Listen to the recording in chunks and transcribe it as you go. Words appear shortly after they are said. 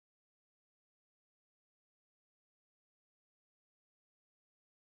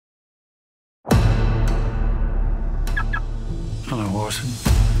Hello, Orson.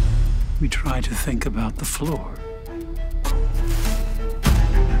 We try to think about the floor.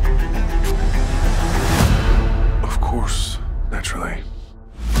 Of course, naturally.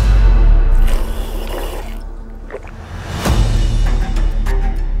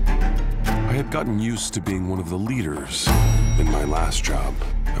 I had gotten used to being one of the leaders in my last job.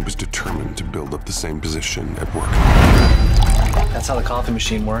 I was determined to build up the same position at work. That's how the coffee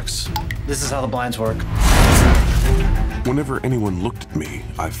machine works. This is how the blinds work. Whenever anyone looked at me,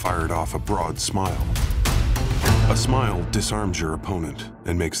 I fired off a broad smile. A smile disarms your opponent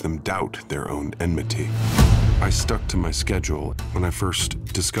and makes them doubt their own enmity. I stuck to my schedule. When I first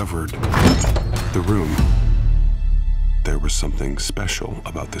discovered the room, there was something special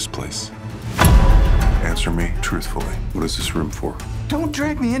about this place. Answer me truthfully. What is this room for? Don't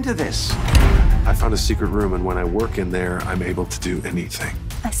drag me into this. I found a secret room, and when I work in there, I'm able to do anything.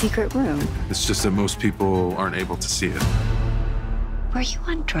 A secret room? It's just that most people aren't able to see it. Were you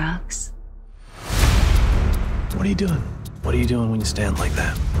on drugs? What are you doing? What are you doing when you stand like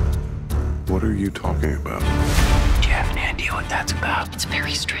that? What are you talking about? Do you have any idea what that's about? It's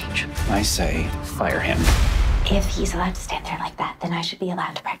very strange. I say, fire him. If he's allowed to stand there like that, then I should be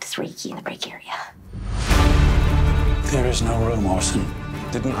allowed to practice Reiki in the break area. There is no room, Orson.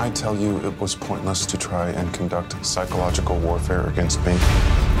 Didn't I tell you it was pointless to try and conduct psychological warfare against me?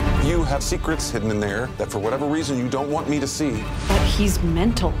 You have secrets hidden in there that for whatever reason you don't want me to see. But he's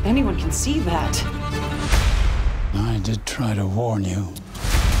mental. Anyone can see that. I did try to warn you.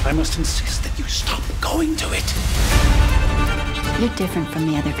 I must insist that you stop going to it. You're different from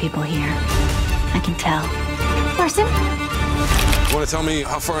the other people here. I can tell. Orson? You want to tell me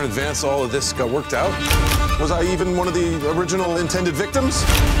how far in advance all of this got worked out? Was I even one of the original intended victims?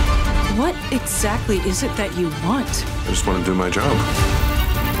 What exactly is it that you want? I just want to do my job.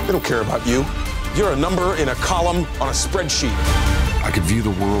 They don't care about you. You're a number in a column on a spreadsheet. I could view the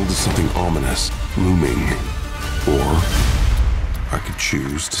world as something ominous, looming. Or I could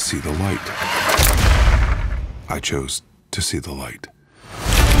choose to see the light. I chose to see the light.